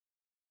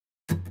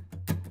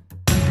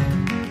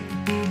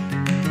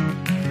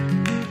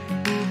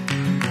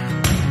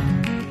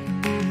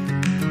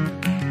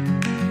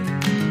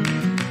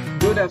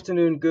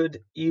afternoon, good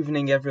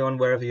evening, everyone,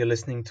 wherever you're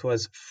listening to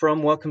us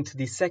from. Welcome to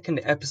the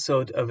second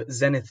episode of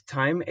Zenith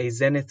Time, a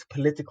Zenith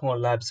Political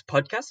Labs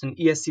podcast, an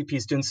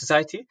ESCP student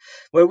society,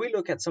 where we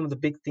look at some of the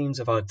big themes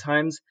of our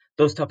times,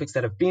 those topics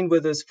that have been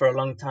with us for a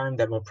long time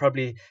that will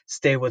probably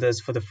stay with us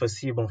for the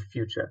foreseeable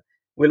future.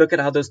 We look at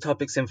how those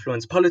topics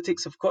influence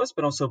politics, of course,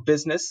 but also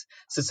business,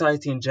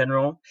 society in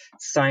general,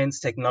 science,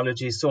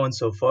 technology, so on and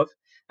so forth,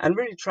 and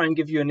really try and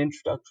give you an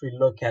introductory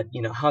look at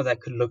how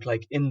that could look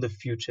like in the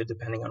future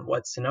depending on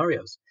what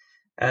scenarios.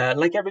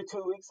 Like every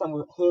 2 weeks, I'm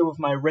here with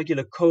my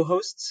regular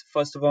co-hosts.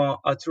 First of all,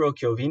 Arturo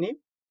Chiovini.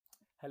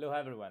 Hello,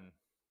 everyone.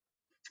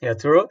 Hey,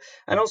 Arturo.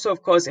 And also,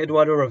 of course,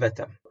 Eduardo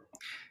Rovetta.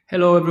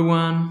 Hello,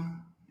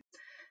 everyone.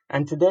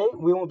 And today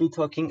we will be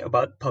talking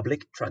about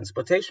public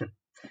transportation.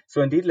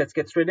 So indeed, let's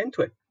get straight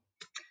into it.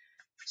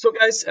 So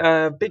guys,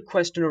 big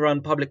question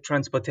around public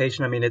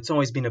transportation. I mean, it's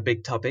always been a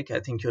big topic. I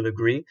think you'll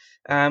agree.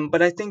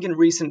 But I think in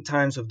recent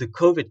times of the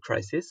COVID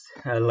crisis,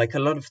 like a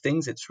lot of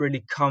things, it's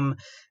really come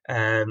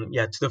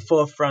to the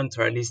forefront,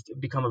 or at least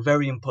become a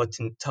very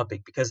important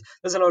topic, because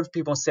there's a lot of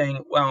people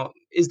saying, well,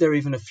 is there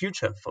even a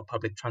future for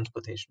public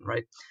transportation,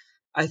 right?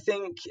 I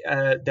think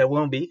there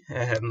will be,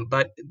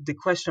 but the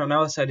question on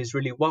our side is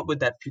really, what would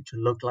that future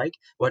look like?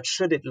 What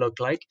should it look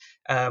like?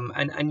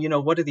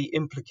 And what are the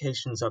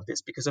implications of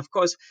this? Because of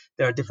course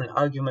there are different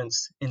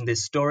arguments in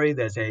this story.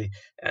 There's a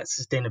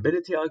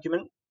sustainability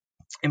argument,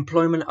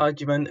 employment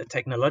argument, a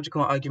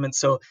technological argument.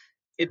 So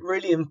it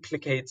really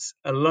implicates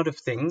a lot of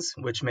things,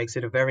 which makes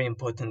it a very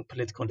important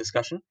political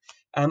discussion.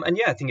 I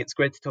think it's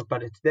great to talk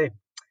about it today.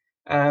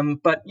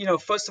 But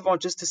first of all,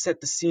 just to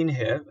set the scene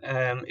here,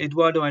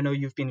 Eduardo, I know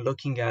you've been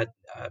looking at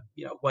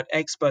what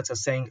experts are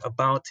saying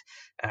about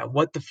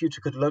what the future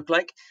could look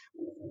like.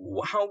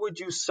 How would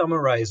you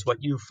summarize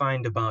what you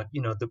find about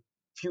the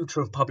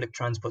future of public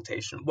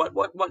transportation?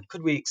 What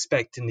could we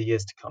expect in the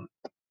years to come?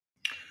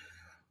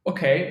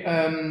 Okay,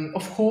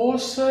 of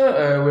course,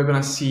 we're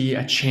going to see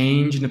a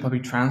change in the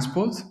public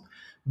transport,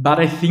 but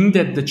I think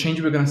that the change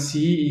we're going to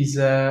see is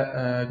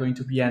going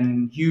to be a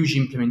huge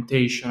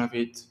implementation of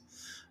it.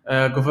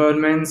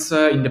 Governments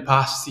in the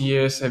past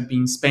years have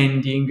been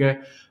spending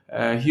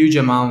a huge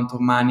amount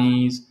of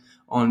money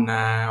on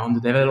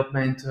the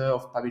development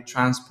of public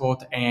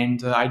transport,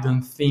 and I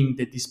don't think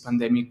that this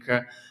pandemic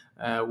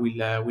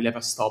will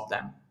ever stop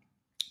them.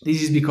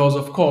 This is because,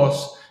 of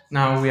course,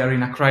 now we are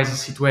in a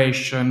crisis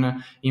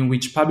situation in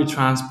which public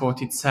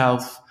transport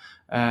itself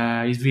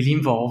is really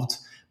involved,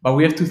 but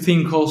we have to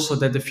think also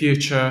that the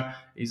future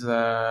is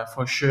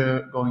for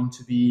sure going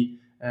to be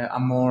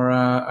a more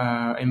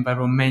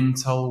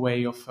environmental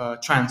way of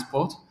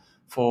transport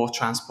for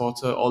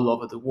transport all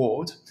over the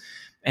world.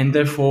 And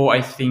therefore,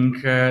 I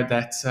think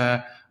that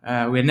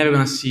we're never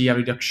going to see a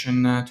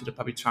reduction to the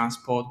public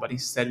transport, but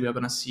instead we are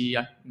going to see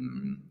a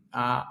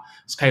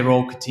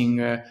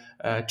skyrocketing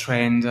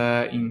trend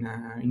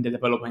in the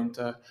development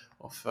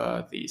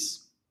of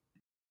this.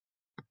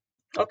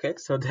 Okay,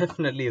 so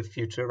definitely a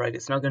future, right?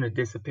 It's not going to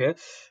disappear.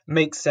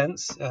 Makes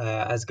sense,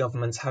 as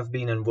governments have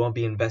been and will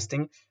be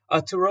investing.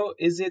 Arturo,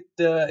 is it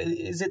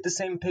the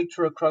same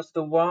picture across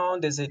the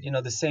world? Is it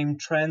the same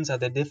trends? Are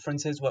there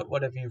differences?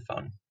 What have you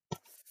found?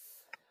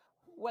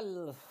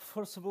 Well,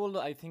 first of all,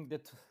 I think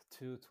that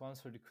to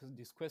answer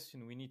this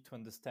question, we need to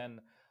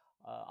understand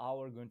how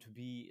are going to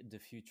be the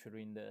future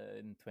in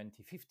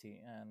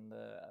 2050. And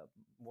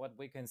what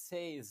we can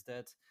say is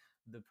that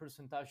the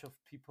percentage of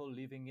people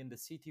living in the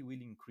city will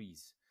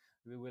increase.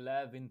 We will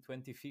have in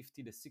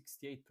 2050 the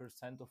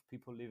 68% of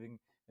people living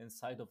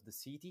inside of the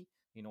city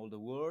in all the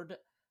world,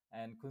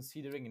 and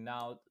considering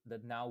now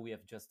we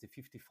have just the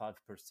 55%.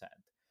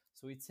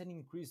 So it's an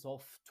increase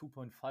of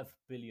 2.5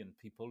 billion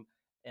people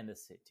in the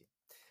city.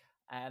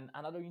 And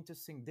another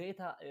interesting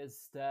data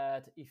is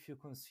that if you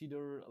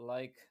consider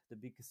like the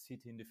biggest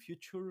city in the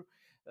future,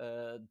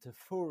 the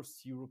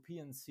first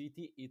European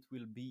city, it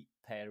will be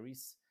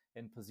Paris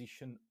in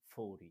position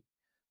 40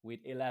 with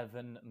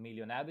 11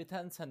 million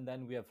inhabitants. And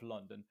then we have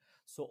London.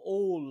 So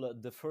all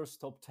the first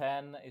top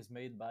 10 is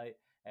made by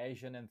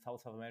Asian and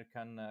South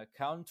American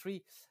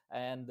country.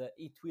 And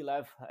it will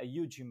have a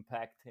huge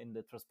impact in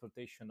the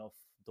transportation of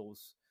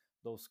those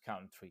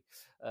country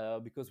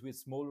because with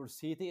smaller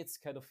city it's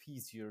kind of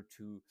easier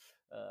to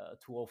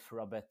offer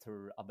a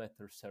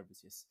better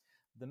services.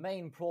 The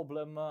main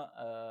problem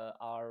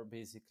are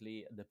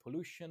basically the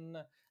pollution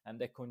and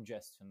the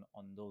congestion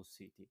on those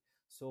city.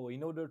 So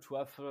in order to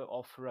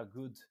offer a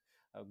good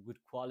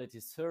quality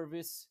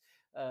service,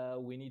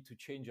 we need to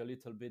change a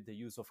little bit the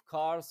use of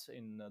cars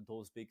in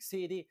those big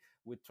city.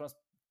 With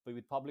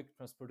public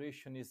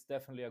transportation is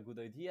definitely a good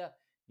idea.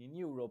 In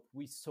Europe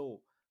we saw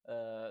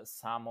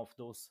some of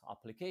those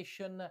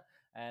application,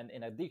 and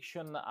in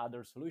addition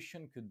other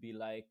solution could be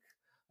like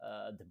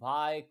the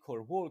bike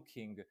or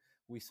walking.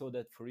 We saw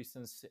that, for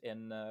instance,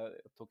 in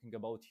talking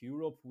about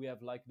Europe, we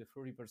have like the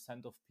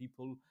 30% of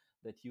people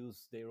that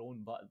use their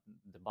own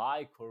the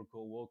bike or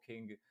go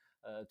walking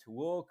to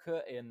work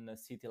in a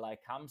city like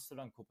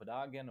Amsterdam,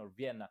 Copenhagen, or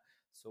Vienna.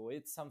 So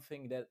it's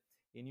something that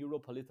in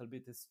Europe a little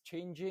bit is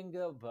changing,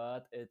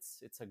 but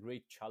it's a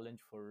great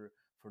challenge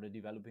for the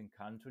developing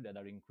country that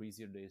are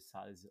increasing the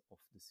size of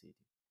the city.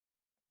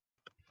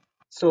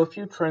 So a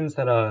few trends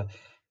that are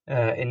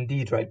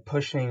indeed right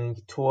pushing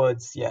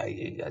towards, yeah,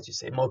 as you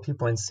say, more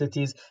people in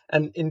cities.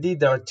 And indeed,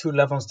 there are two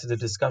levels to the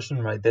discussion,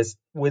 right? There's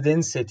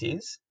within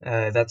cities,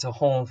 that's a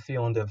whole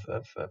field of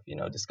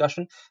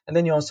discussion, and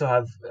then you also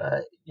have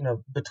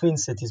between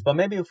cities. But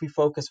maybe if we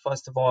focus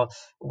first of all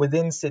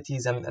within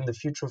cities and the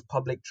future of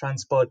public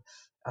transport.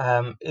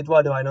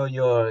 Eduardo, I know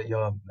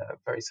you're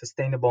very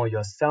sustainable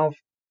yourself.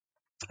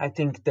 I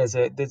think there's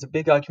a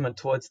big argument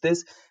towards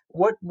this.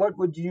 What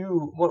do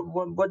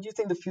you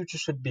think the future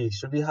should be?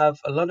 Should we have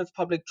a lot of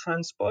public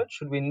transport?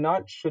 Should we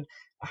not?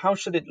 How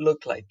should it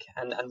look like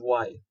and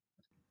why?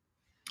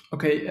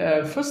 Okay,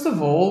 first of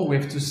all, we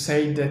have to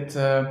say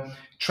that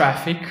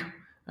traffic,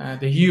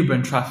 the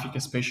urban traffic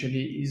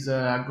especially, is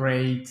a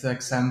great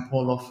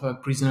example of a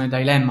prisoner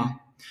dilemma.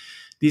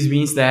 This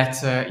means that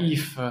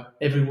if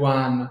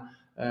everyone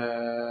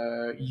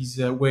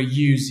were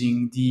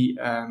using the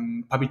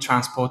public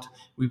transport,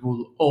 we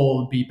will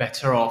all be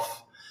better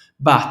off.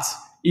 But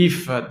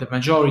if the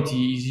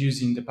majority is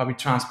using the public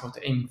transport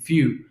and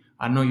few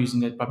are not using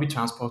the public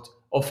transport,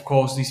 of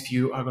course, these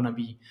few are going to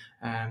be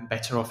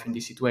better off in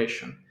this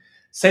situation.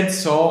 Said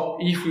so,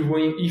 if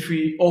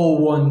we all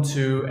want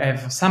to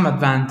have some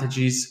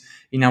advantages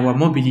in our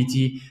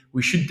mobility,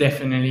 we should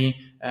definitely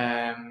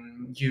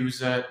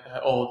use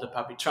all the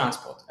public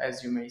transport,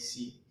 as you may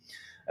see.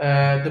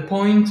 The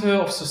point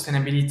of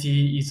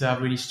sustainability is a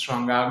really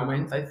strong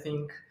argument, I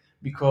think,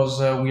 because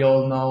we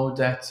all know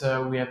that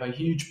we have a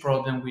huge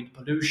problem with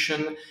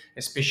pollution,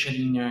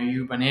 especially in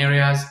urban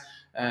areas.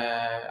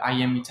 I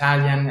am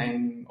Italian,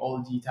 and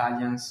all the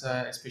Italians,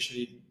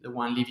 especially the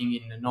one living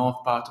in the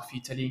north part of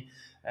Italy,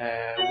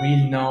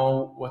 will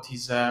know what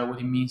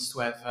it means to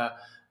have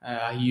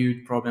a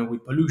huge problem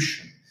with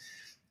pollution.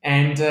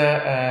 And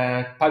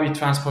public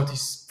transport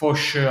is for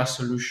sure a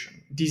solution.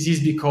 This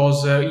is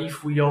because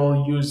if we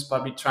all use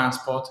public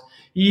transport,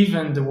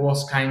 even the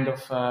worst kind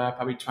of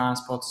public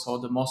transport, so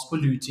the most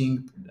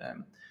polluting,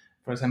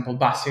 for example,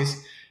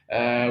 buses,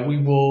 we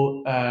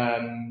will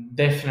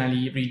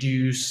definitely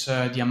reduce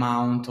the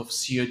amount of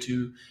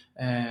CO2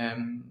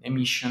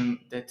 emission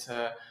that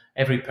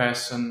every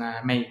person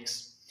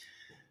makes.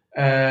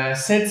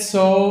 Said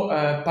so,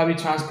 public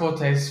transport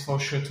has for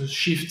sure to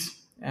shift.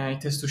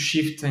 It has to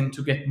shift and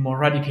to get more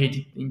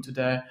radicated into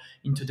the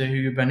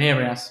urban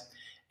areas,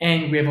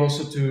 and we have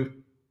also to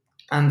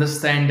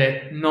understand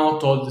that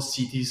not all the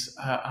cities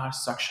are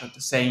structured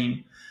the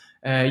same.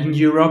 In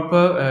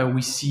Europe,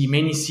 we see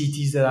many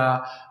cities that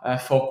are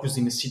focused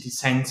in the city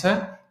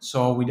center,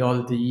 so with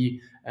all the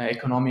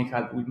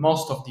with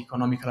most of the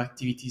economical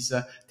activities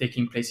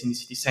taking place in the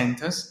city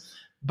centers.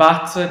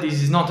 But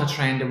this is not a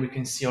trend that we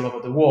can see all over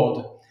the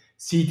world.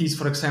 Cities,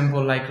 for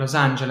example, like Los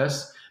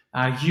Angeles,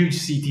 are huge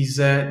cities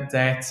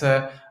that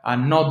are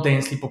not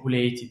densely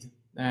populated.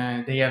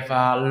 They have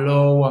a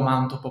low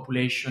amount of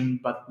population,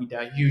 but with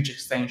a huge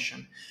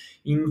extension.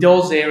 In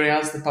those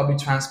areas, the public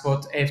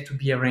transport have to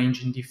be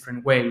arranged in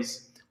different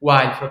ways.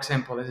 While, for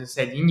example, as I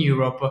said, in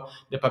Europe,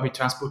 the public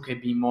transport can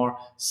be more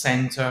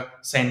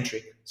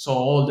center-centric. So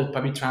all the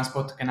public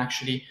transport can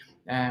actually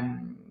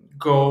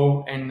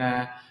go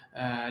and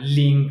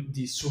link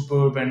the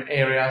suburban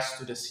areas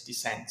to the city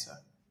center.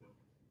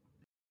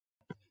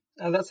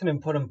 That's an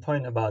important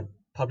point about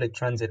public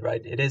transit,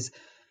 right? It is,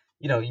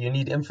 you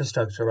need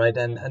infrastructure, right?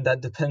 And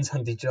that depends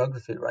on the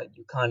geography, right?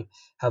 You can't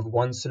have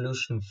one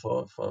solution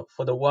for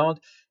the world.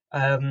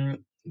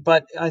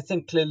 But I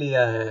think clearly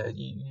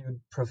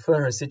you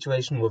prefer a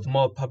situation with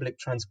more public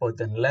transport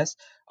than less.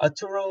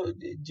 Arturo,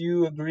 do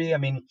you agree? I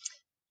mean,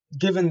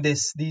 given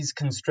these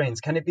constraints,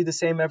 can it be the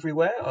same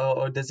everywhere,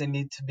 or does it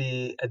need to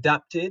be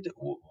adapted?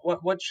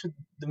 What should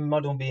the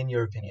model be in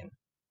your opinion?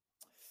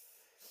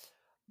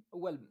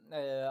 Well,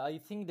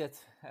 I think that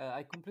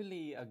I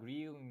completely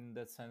agree in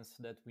that sense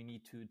that we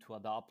need to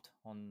adapt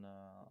on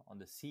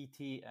the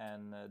city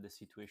and the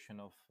situation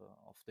of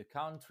the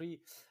country.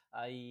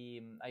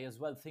 I as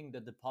well think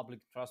that the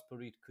public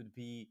transport it could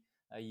be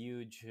a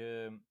huge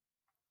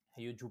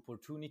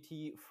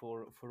opportunity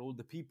for all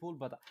the people,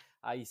 but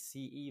I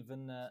see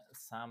even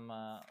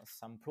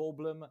some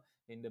problem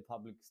in the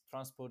public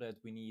transport that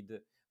we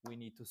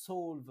need to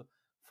solve.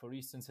 For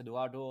instance,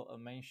 Eduardo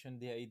mentioned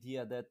the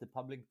idea that the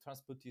public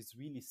transport is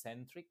really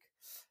centric,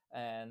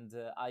 and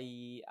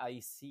I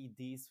see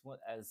this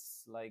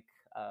as like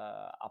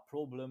a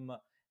problem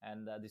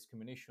and a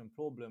discrimination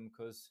problem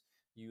because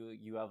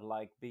you have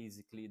like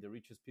basically the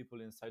richest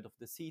people inside of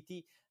the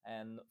city,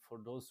 and for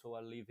those who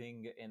are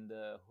living in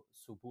the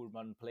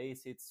suburban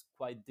place it's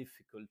quite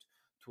difficult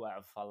to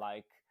have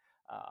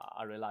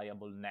a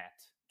reliable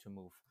net to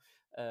move.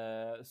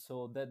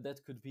 So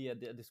that could be a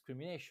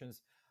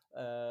discriminations,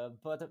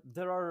 but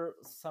there are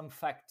some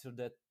factor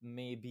that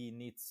maybe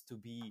needs to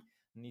be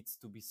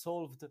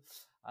solved.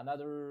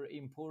 Another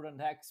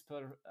important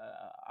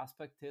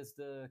aspect is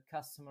the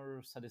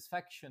customer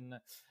satisfaction.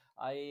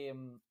 I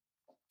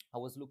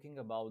was looking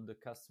about the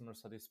customer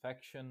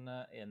satisfaction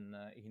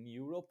in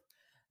Europe,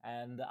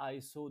 And I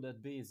saw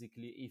that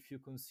basically, if you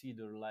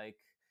consider like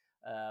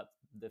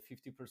the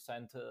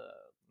 50%,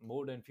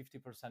 more than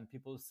 50%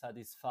 people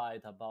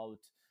satisfied about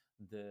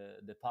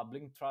the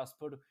public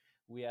transport,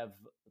 we have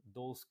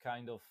those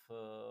kind of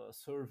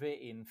survey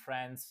in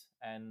France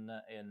and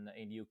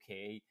in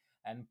UK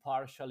and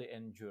partially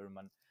in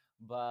German.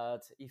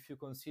 But if you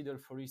consider,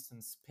 for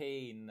instance,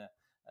 Spain,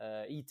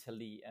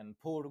 Italy, and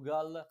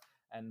Portugal,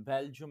 and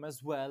Belgium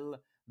as well,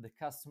 the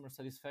customer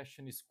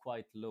satisfaction is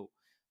quite low.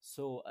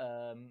 So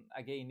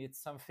again, it's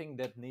something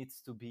that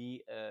needs to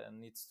be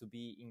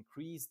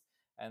increased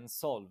and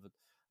solved.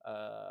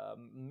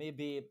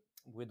 Maybe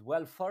with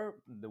welfare,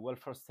 the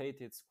welfare state,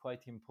 it's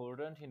quite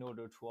important in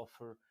order to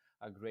offer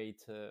a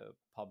great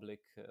public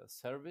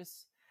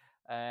service.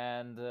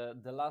 And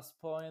the last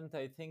point,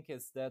 I think,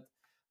 is that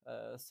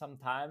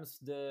sometimes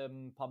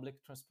the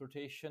public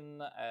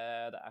transportation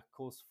at a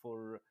cost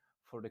for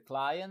the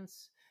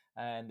clients,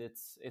 and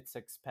it's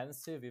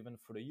expensive even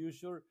for the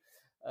user.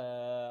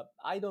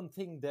 I don't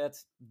think that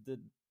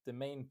the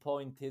main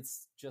point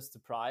is just the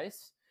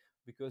price,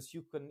 because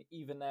you can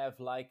even have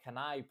like an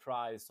high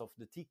price of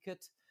the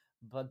ticket,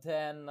 but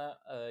then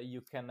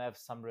you can have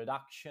some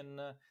reduction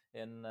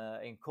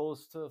in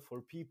cost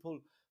for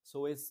people.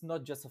 So it's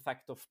not just a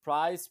fact of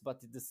price, but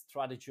the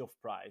strategy of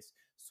price.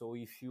 So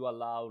if you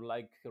allow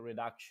like a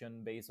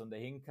reduction based on the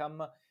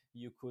income,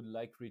 you could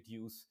like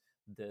reduce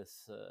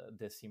this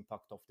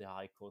impact of the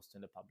high cost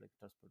in the public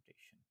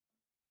transportation.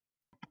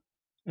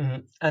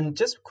 And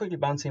just quickly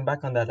bouncing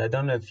back on that, I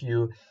don't know if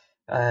you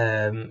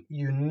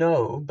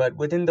know, but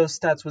within those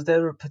stats, was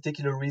there a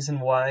particular reason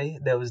why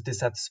there was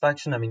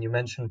dissatisfaction? I mean, you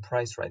mentioned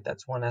price, right?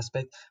 That's one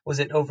aspect. Was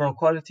it overall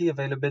quality,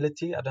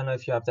 availability? I don't know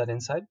if you have that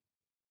insight.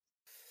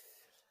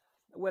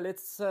 Well,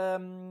 it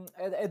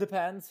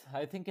depends.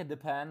 I think it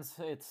depends.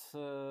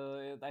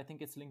 I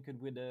think it's linked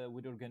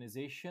with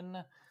organization.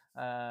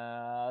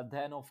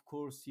 Then, of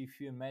course, if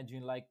you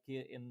imagine like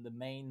in the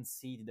main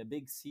city, the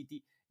big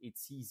city,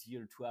 it's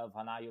easier to have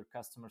an higher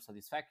customer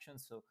satisfaction.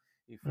 So,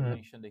 if we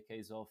mention the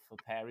case of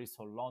Paris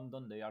or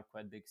London, they are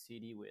quite big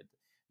city with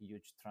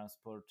huge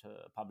transport,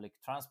 public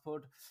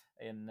transport,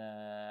 and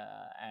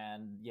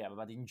yeah.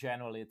 But in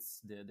general,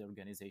 it's the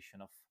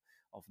organization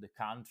of the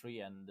country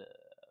and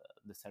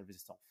the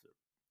services offered.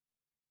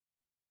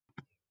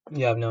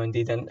 Yeah, no,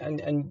 indeed,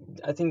 and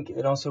I think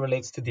it also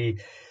relates to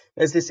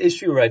there's this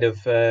issue, right,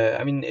 of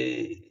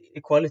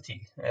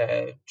equality.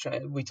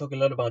 We talk a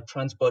lot about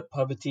transport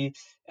poverty.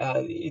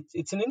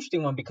 It's an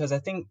interesting one because I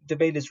think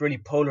debate is really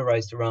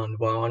polarized around.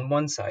 Well, on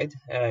one side,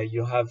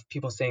 you have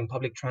people saying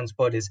public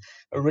transport is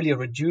really a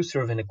reducer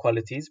of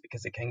inequalities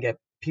because it can get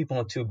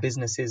people to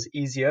businesses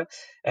easier,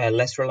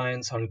 less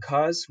reliance on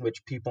cars,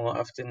 which people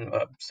often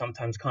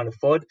sometimes can't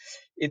afford.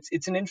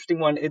 It's an interesting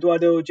one.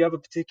 Eduardo, do you have a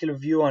particular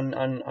view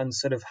on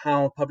sort of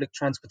how public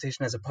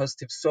transportation has a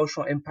positive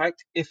social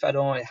impact, if at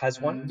all it has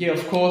one? Yeah,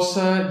 of course,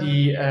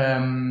 the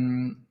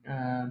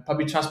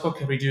public transport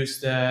can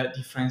reduce the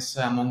difference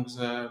amongst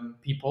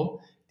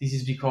people. This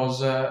is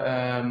because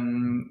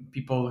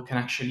people can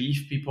actually,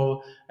 if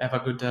people have a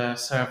good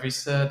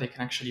service, they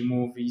can actually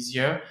move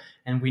easier.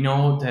 And we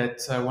know that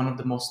one of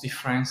the most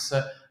difference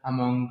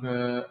among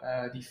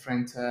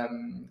different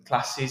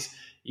classes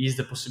is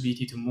the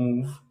possibility to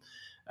move,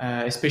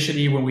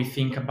 especially when we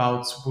think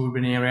about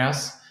suburban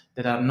areas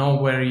that are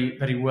not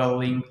very well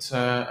linked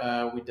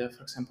with,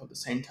 for example, the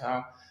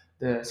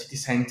city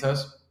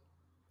centers.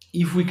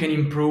 If we can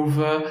improve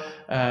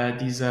the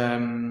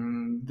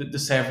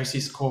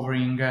services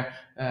covering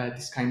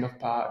this kind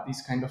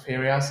of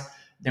areas,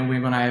 then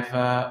we're gonna have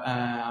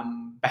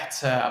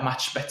a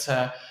much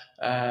better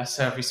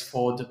service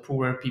for the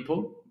poorer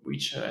people,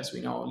 which, as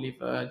we know,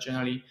 live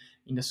generally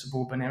in the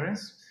suburban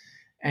areas.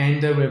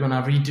 And we're going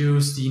to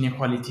reduce the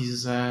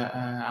inequalities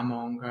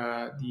among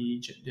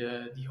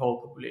the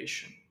whole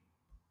population.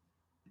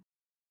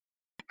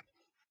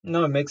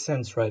 No, it makes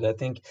sense, right? I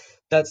think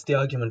that's the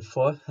argument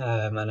for,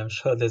 and I'm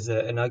sure there's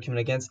an argument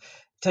against.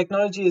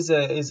 Technology is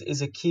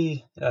a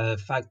key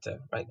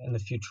factor, right, in the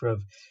future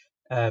of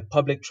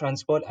public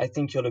transport. I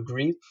think you'll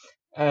agree.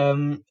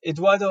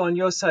 Eduardo, on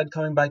your side,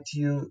 coming back to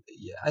you,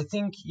 I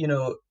think,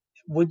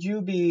 would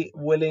you be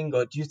willing,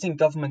 or do you think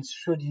governments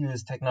should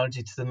use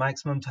technology to the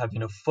maximum to have,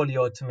 fully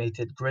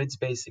automated grids,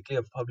 basically,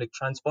 of public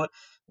transport?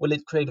 Will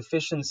it create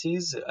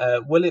efficiencies?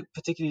 Will it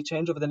particularly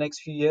change over the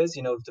next few years,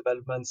 of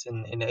developments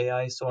in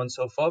AI, so on and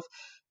so forth?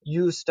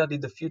 You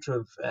studied the future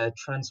of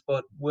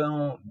transport.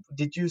 Well,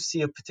 did you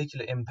see a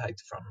particular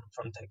impact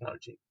from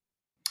technology?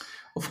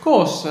 Of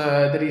course,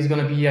 there is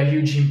going to be a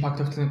huge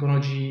impact of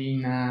technology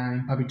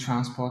in public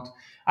transport.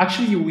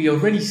 Actually, we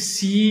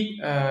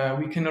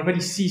can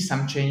already see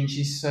some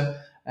changes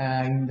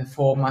in the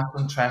format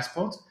on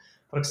transport.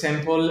 For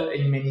example,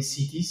 in many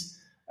cities,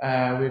 we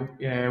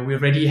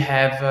already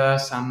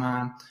have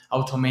some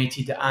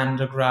automated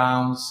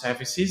underground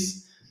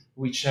services,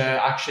 which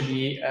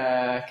actually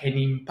can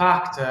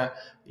impact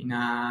in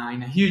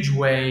a huge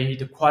way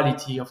the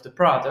quality of the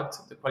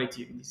product, the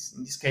quality in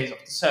this case of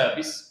the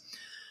service.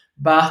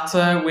 But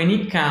when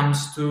it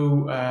comes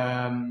to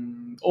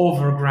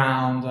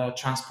overground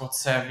transport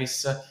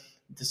service,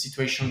 the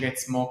situation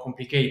gets more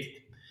complicated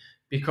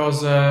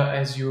because,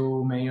 as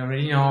you may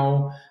already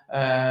know,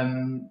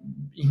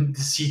 in the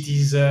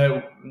cities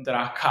there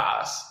are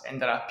cars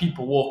and there are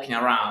people walking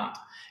around.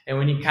 And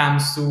when it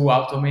comes to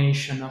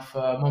automation of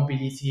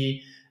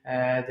mobility,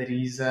 there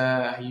is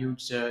a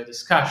huge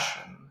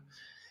discussion.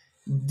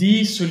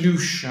 The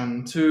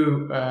solution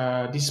to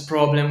this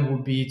problem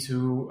would be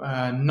to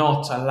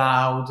not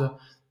allow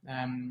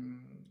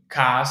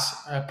cars,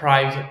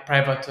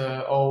 private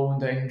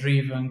owned and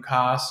driven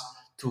cars,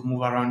 to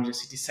move around the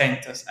city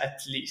centers at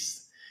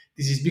least.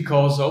 This is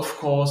because, of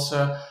course,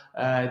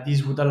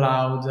 this would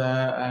allow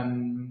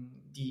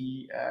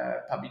the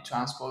public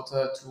transport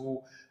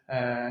to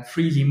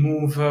freely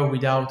move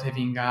without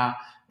having a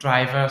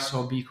driver,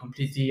 so be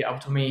completely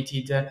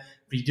automated,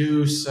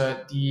 reduce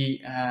the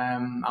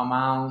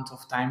amount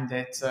of time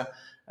that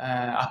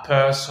a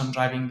person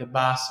driving the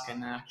bus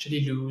can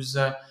actually lose,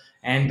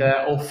 and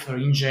offer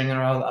in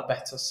general a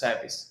better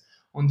service.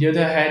 On the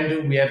other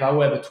hand, we have,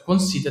 however, to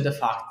consider the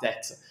fact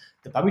that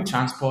the public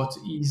transport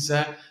is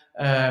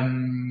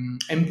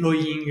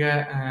employing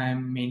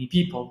many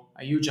people,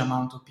 a huge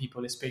amount of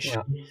people,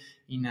 especially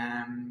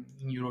in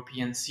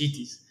European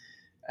cities,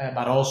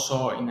 but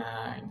also in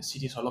the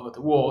cities all over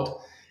the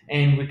world.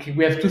 And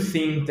we have to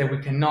think that we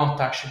cannot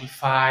actually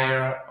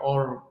fire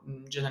or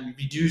generally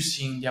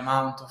reducing the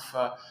amount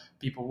of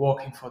people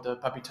working for the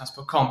public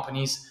transport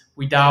companies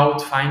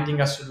without finding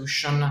a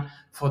solution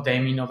for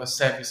them in other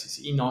services,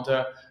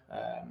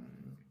 um,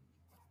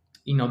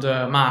 in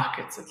other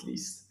markets at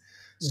least.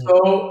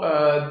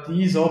 So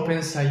this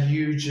opens a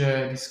huge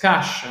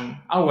discussion.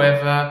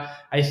 However,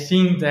 I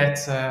think that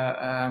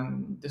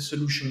the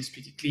solution is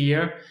pretty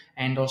clear,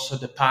 and also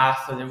the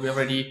path that we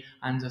already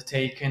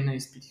undertaken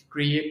is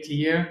pretty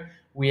clear.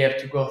 We have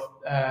to go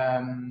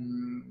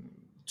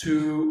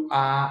to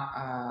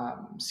a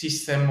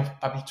system of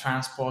public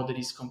transport that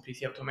is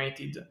completely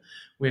automated.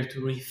 We have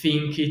to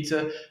rethink it.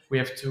 We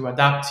have to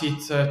adapt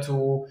it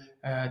to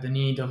the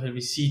need of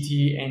every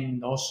city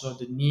and also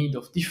the need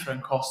of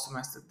different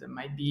customers that there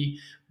might be.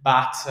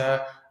 But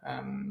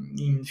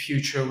in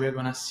future, we're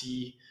going to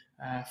see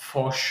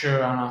for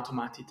sure an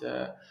automated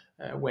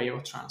way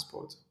of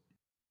transport.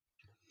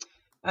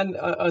 And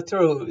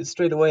Arturo,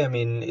 straight away, I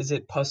mean, is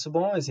it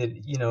possible? Is it,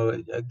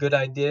 a good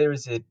idea?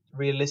 Is it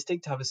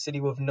realistic to have a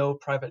city with no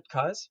private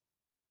cars?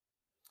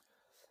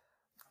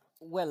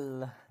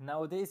 Well,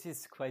 nowadays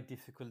it's quite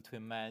difficult to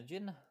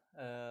imagine,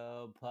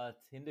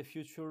 but in the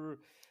future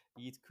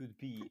it could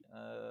be.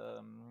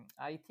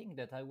 I think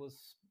that I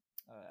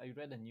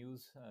read a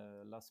news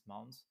last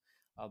month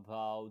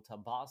about a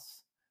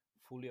bus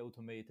fully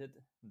automated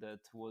that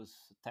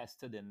was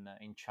tested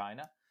in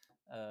China,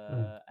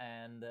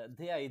 and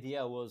the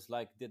idea was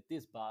like that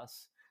this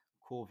bus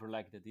cover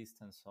like the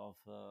distance of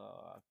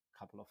a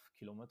couple of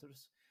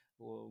kilometers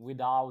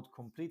without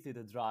completely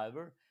the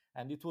driver,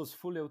 and it was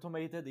fully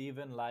automated,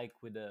 even like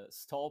with a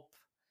stop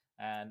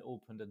and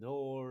open the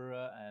door,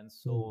 and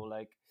so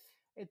like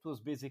it was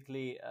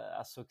basically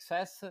a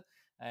success.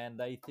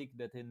 And I think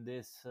that in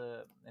this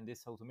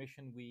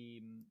automation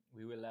we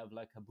will have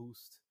like a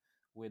boost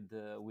with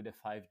the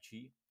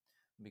 5G,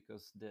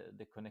 because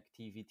the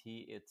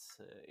connectivity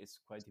it's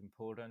quite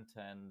important,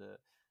 and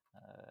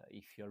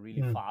if you're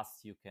really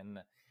fast, you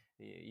can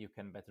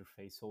better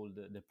face all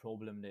the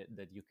problem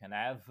that you can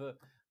have,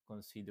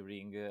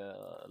 considering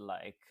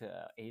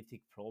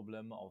ethic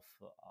problem of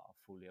a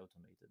fully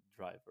automated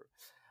driver.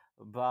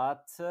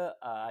 But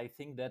I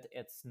think that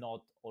it's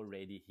not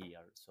already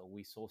here. So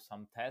we saw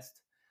some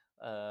tests,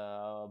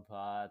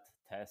 but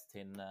test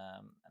in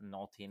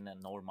not in a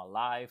normal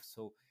life.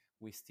 So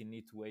we still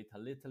need to wait a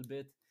little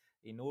bit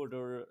in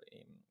order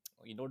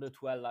in order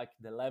to have like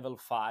the level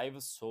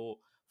 5, so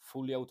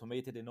fully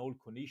automated in all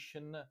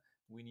condition.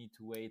 We need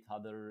to wait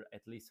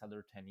at least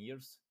other 10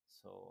 years.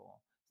 So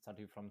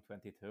starting from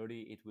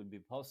 2030 it will be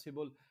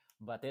possible,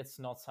 but it's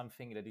not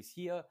something that is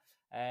here.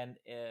 And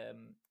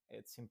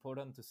it's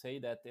important to say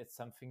that it's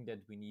something that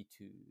we need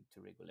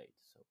to regulate.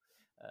 So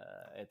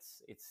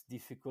it's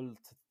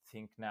difficult to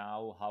think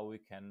now how we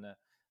can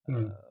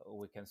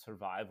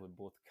survive with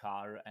both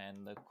car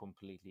and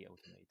completely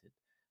automated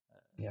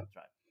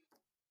drive.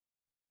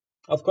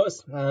 Of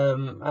course,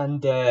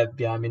 and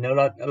yeah, I mean, a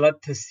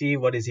lot to see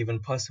what is even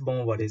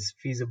possible, what is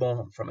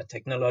feasible from a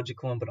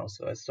technological but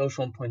also a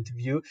social point of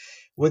view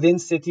within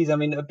cities. I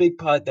mean, a big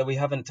part that we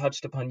haven't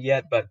touched upon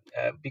yet, but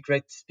be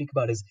great to speak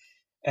about is,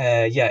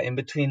 in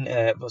between,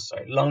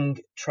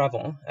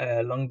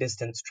 long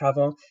distance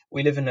travel.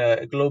 We live in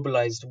a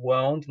globalized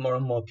world. More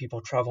and more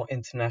people travel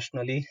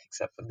internationally,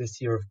 except for this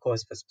year, of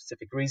course, for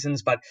specific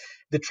reasons. But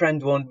the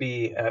trend won't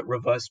be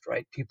reversed,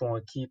 right? People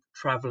will keep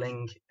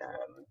traveling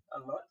a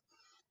lot.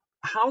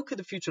 How could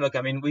the future look?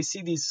 I mean, we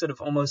see these sort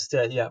of almost,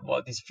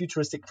 these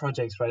futuristic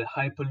projects, right?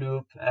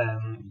 Hyperloop,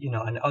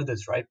 and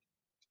others, right?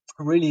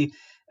 Really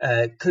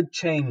could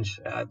change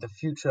the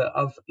future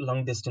of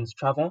long distance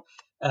travel.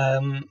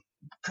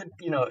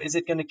 is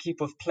it going to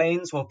keep with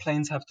planes? Will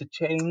planes have to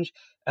change?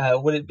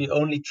 Will it be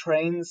only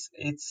trains?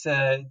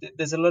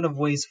 There's a lot of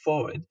ways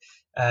forward.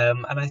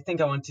 And I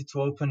think I wanted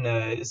to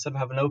sort of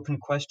have an open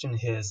question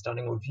here,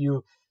 starting with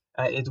you,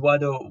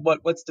 Eduardo.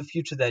 What's the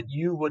future that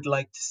you would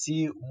like to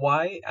see?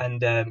 Why?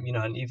 And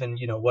and even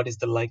what is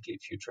the likely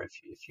future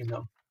if you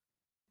know?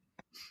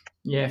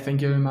 Yeah,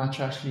 thank you very much,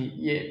 Ashley.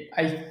 Yeah,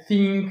 I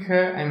think,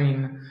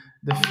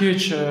 the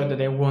future that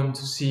I want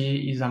to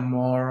see is a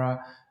more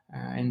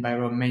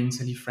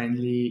environmentally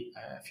friendly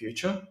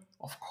future,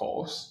 of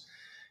course.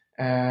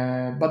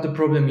 But the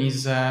problem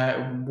is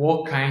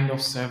what kind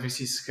of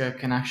services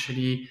can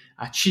actually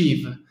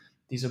achieve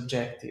this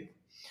objective.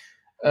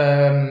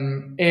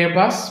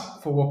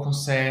 Airbus, for what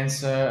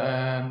concerns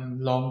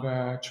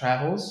longer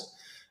travels,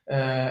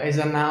 has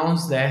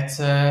announced that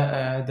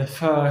the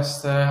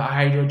first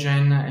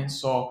hydrogen and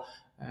so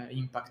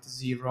impact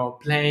zero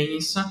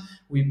planes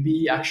will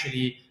be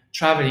actually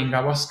traveling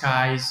our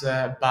skies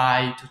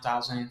by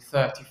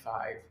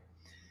 2035.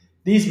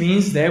 This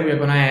means that we are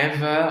going to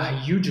have a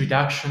huge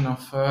reduction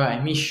of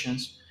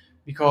emissions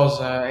because,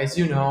 as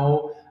you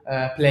know,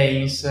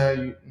 planes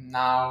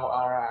now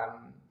are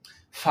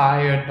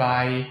fired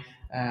by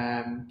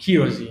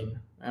kerosene,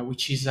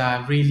 which is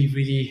a really,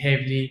 really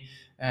heavily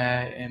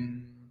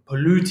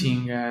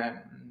polluting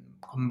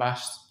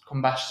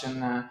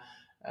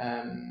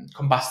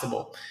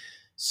combustible.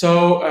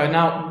 So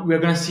now we're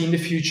going to see in the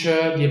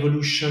future the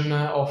evolution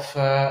of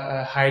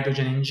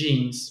hydrogen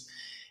engines.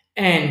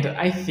 And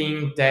I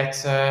think that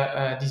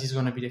this is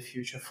going to be the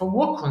future. For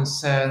what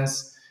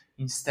concerns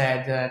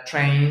instead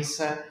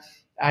trains,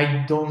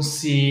 I don't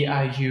see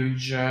a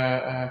huge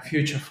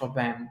future for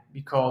them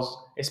because,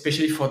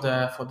 especially for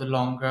the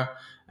longer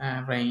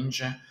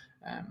range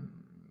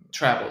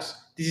travels.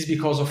 This is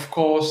because, of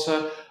course,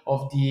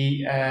 of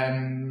the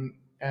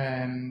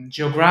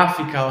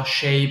geographical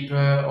shape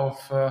of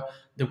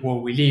the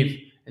world we live.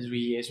 As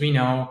we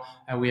know,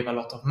 we have a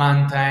lot of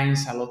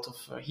mountains, a lot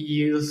of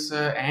hills,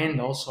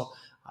 and also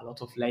a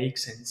lot of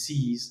lakes and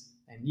seas,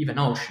 and even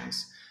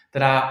oceans.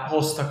 There are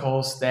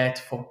obstacles that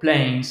for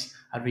planes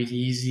are really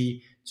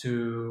easy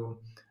to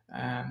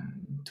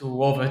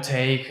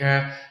overtake,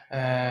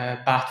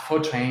 but for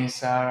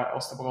trains are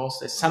obstacles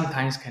that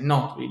sometimes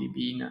cannot really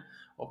be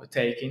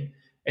overtaken,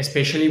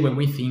 especially when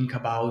we think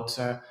about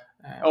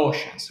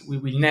oceans. We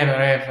will never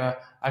have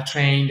a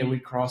train that will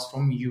cross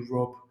from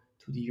Europe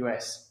to the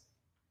US.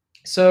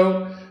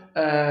 So,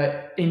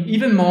 and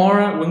even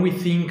more when we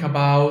think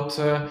about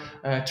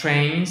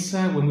trains,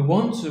 when we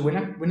want to,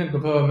 when a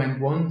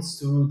government wants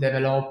to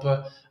develop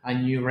a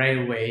new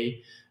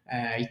railway,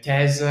 it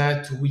has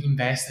to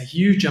invest a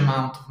huge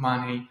amount of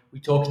money. We're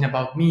talking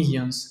about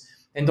millions,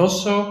 and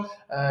also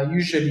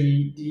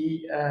usually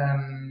the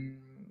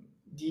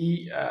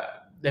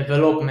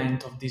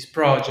development of this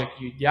project,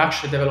 the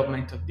actual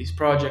development of this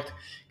project,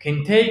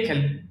 can take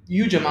a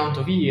huge amount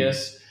of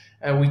years.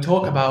 We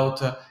talk about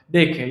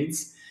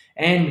decades,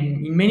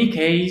 and in many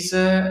cases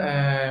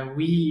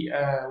we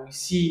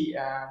see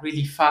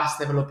really fast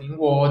developing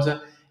world,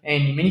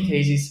 and in many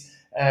cases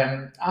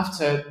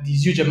after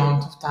this huge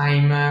amount of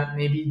time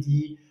maybe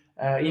the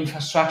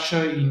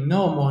infrastructure is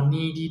no more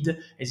needed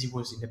as it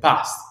was in the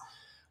past.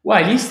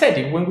 While instead,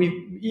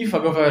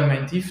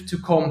 if two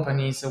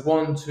companies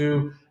want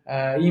to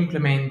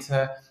implement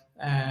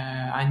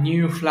a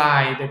new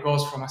flight that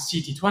goes from a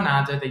city to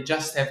another, they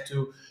just have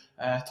to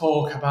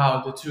talk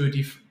about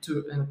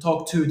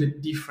talk to the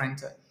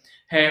different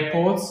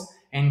airports,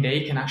 and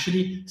they can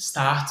actually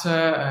start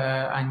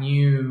a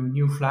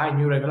new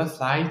regular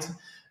flight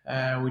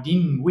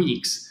within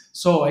weeks.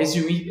 So as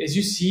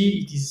you see,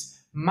 it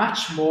is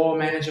much more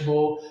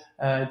manageable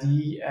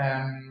the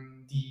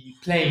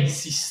plane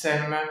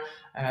system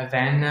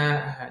than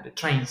the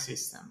train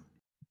system.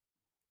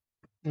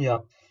 Yeah.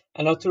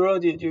 And Arturo,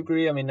 do you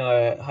agree? I mean,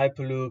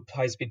 Hyperloop,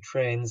 high-speed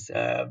trains,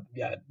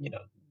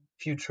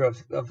 future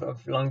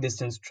of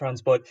long-distance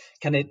transport.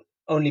 Can it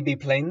only be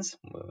planes?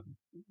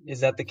 Is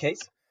that the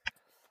case?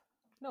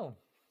 No,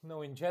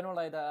 no. In general,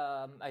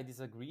 I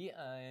disagree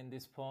in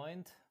this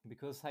point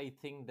because I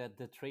think that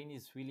the train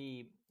is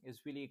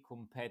really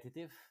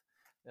competitive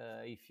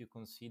if you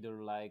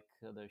consider like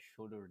the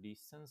shorter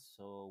distance,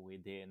 so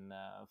within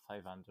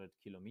 500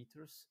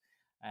 kilometers,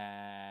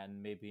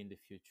 and maybe in the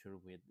future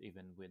with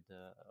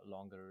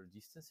longer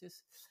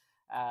distances.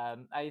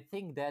 I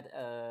think that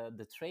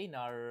the train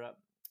are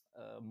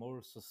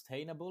more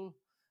sustainable,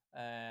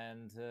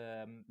 and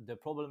the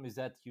problem is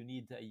that you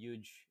need a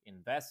huge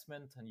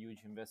investment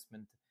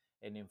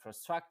in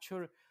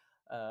infrastructure,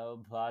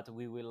 but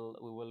we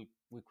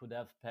could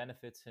have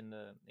benefits in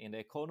the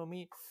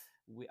economy.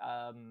 We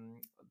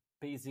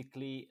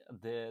basically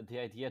the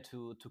idea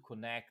to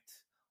connect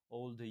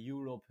all the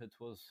Europe. It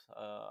was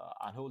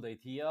an old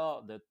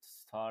idea that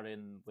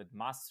started with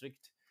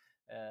Maastricht,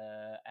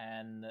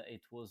 and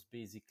it was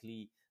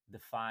basically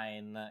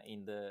defined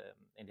in the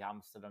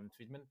Amsterdam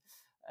Treaty,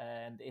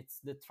 and it's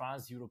the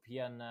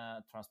Trans-European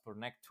Transport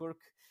Network.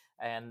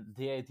 And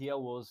the idea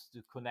was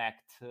to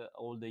connect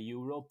all the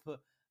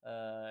Europe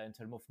in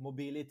terms of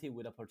mobility,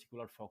 with a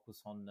particular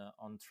focus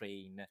on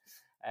train.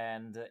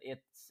 And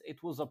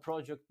it was a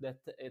project that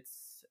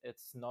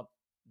it's not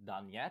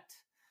done yet.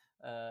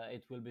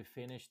 It will be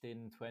finished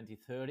in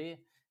 2030,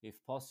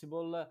 if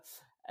possible.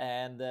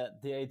 And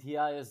the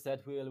idea is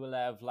that we will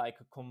have like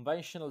a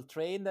conventional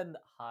train and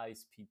high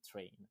speed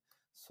train.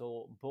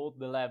 So both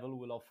the level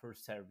will offer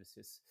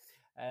services.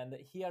 And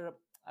here,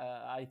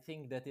 I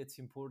think that it's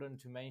important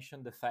to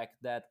mention the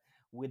fact that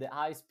with the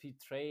high speed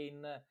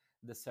train,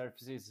 the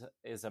service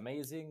is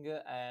amazing,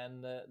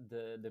 and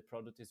the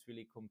product is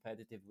really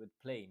competitive with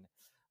plane.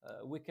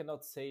 We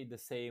cannot say the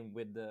same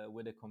with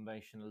the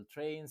conventional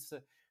trains.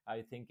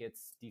 I think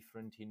it's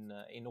different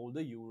in all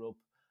the Europe,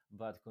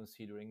 but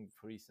considering,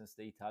 for instance,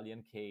 the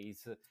Italian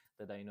case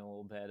that I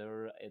know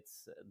better,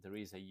 it's there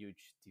is a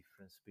huge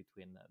difference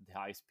between the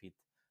high speed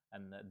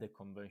and the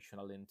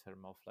conventional in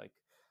terms of like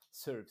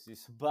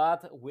services.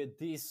 But with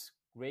this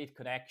great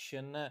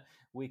connection,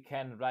 we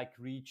can like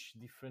reach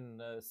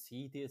different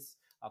cities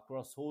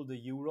across all the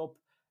Europe,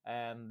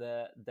 and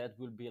that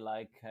will be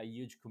like a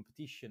huge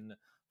competition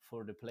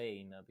for the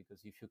plane,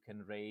 because if you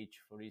can reach,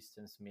 for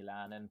instance,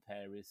 Milan and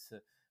Paris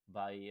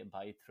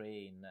by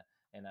train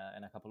in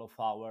a couple of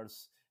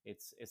hours,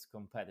 it's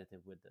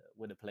competitive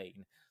with the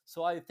plane.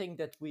 So I think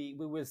that we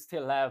will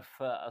still have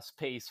a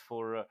space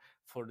for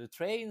the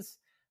trains.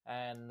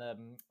 And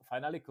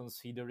finally,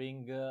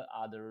 considering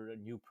other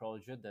new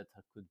projects that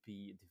could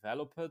be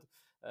developed,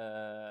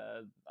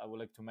 I would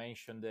like to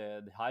mention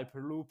the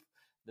Hyperloop.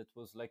 That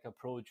was like a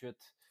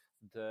project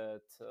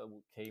that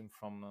came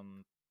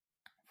from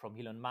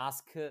Elon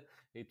Musk.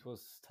 It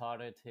was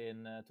started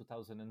in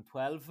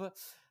 2012,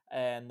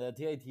 and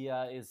the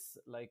idea is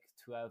like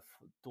to have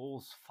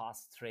those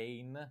fast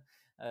train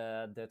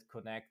that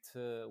connect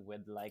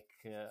with like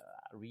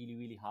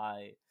really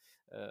high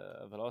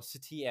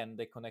velocity, and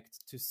they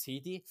connect to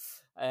city.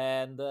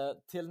 And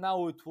till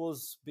now it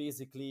was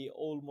basically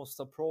almost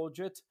a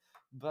project,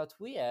 but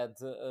we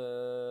had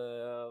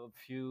a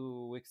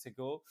few weeks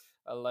ago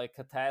like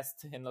a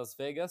test in Las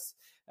Vegas,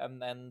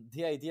 and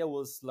the idea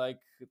was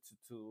like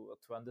to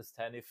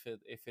understand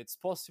if it's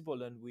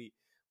possible, and we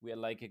had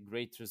like a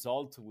great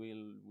result. We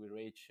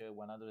reach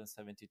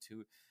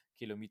 172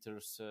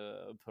 kilometers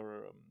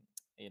per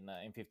in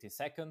 50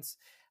 seconds.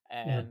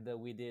 And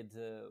we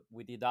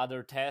did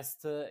other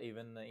tests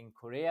even in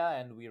Korea,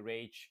 and we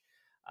reach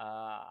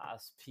a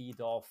speed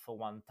of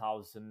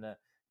 1,000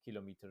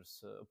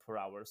 kilometers per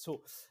hour.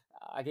 So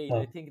again,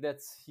 I think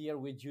that's here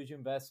with huge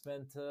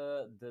investment,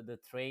 the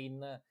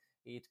train,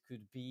 it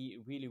could be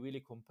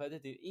really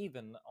competitive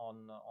even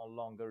on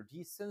longer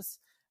distance,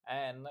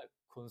 and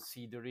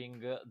considering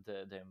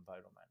the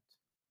environment.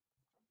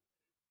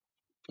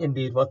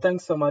 Indeed. Well,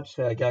 thanks so much,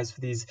 guys,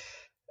 for these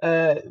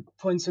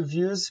points of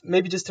views.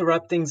 Maybe just to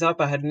wrap things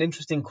up, I had an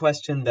interesting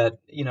question that,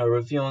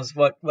 reveals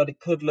what it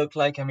could look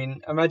like. I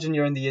mean, imagine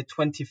you're in the year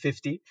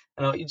 2050,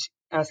 and I'll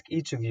ask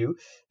each of you,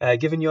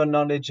 given your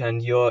knowledge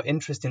and your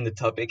interest in the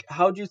topic,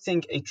 how do you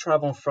think a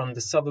travel from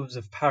the suburbs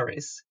of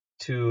Paris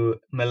to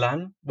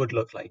Milan would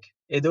look like?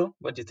 Edo,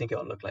 what do you think it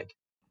will look like?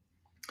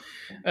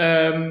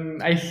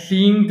 I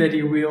think that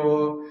it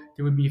will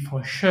be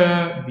for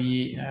sure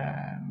be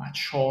much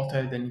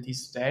shorter than it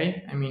is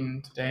today. I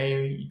mean,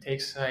 today it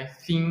takes, I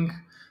think,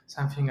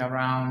 something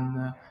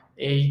around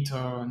 8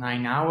 or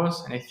 9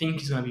 hours, and I think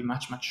it's going to be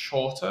much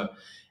shorter.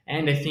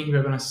 And I think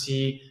we're going to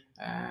see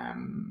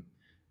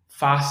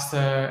faster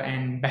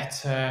and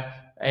better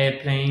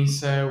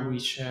airplanes,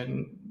 which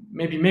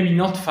maybe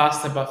not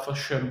faster, but for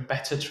sure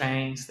better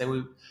trains that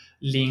will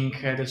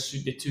link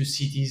the two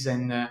cities,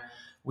 and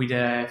with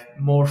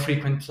more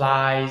frequent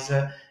flights,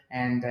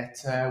 and that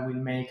will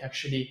make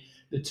actually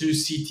the two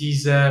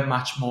cities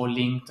much more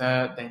linked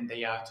than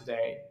they are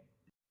today.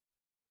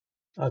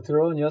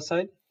 Arturo, on your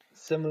side,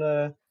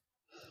 similar.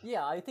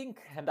 Yeah, I think,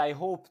 and I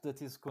hope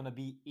that it's gonna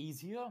be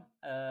easier.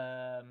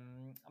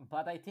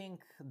 But I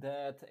think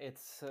that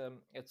it's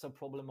a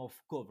problem of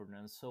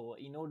governance. So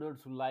in order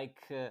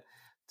to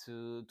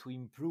to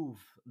improve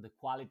the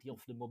quality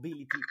of the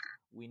mobility,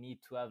 we need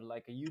to have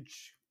like a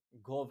huge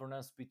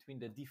governance between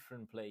the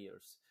different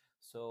players.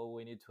 So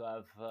we need to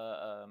have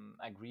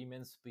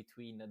agreements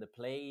between the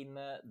plane,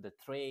 the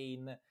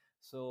train.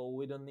 So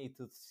we don't need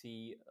to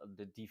see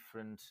the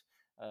different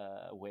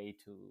way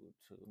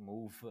to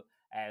move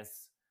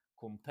as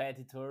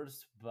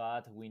competitors,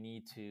 but we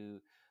need to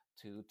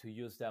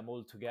use them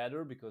all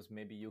together, because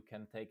maybe you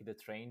can take the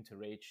train to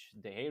reach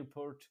the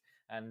airport,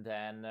 and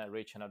then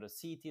reach another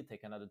city,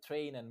 take another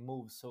train and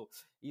move. So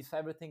if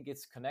everything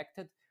is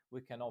connected,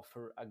 we can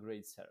offer a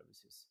great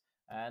services,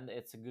 and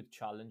it's a good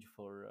challenge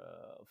for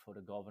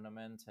the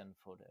government and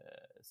for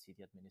the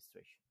city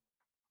administration.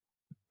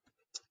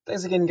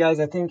 Thanks again, guys.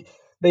 I think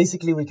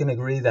basically we can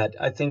agree that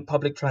I think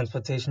public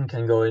transportation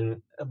can go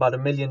in about a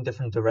million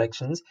different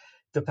directions.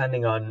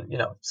 depending on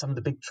some of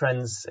the big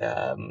trends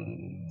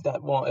that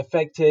won't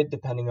affect it,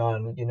 depending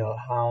on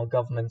how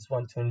governments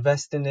want to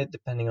invest in it,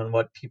 depending on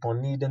what people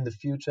need in the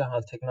future,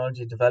 how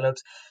technology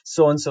develops,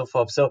 so on and so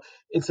forth. So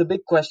it's a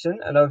big question,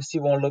 and obviously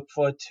we'll look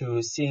forward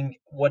to seeing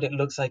what it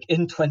looks like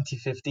in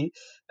 2050.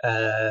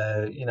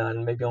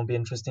 And maybe it'll be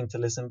interesting to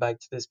listen back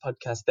to this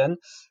podcast then.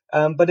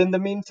 But in the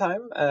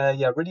meantime,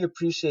 really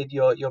appreciate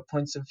your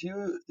points of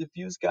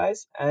views,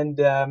 guys, and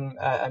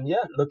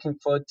yeah, looking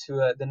forward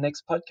to the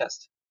next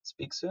podcast.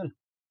 Speak soon.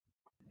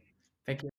 Thank you.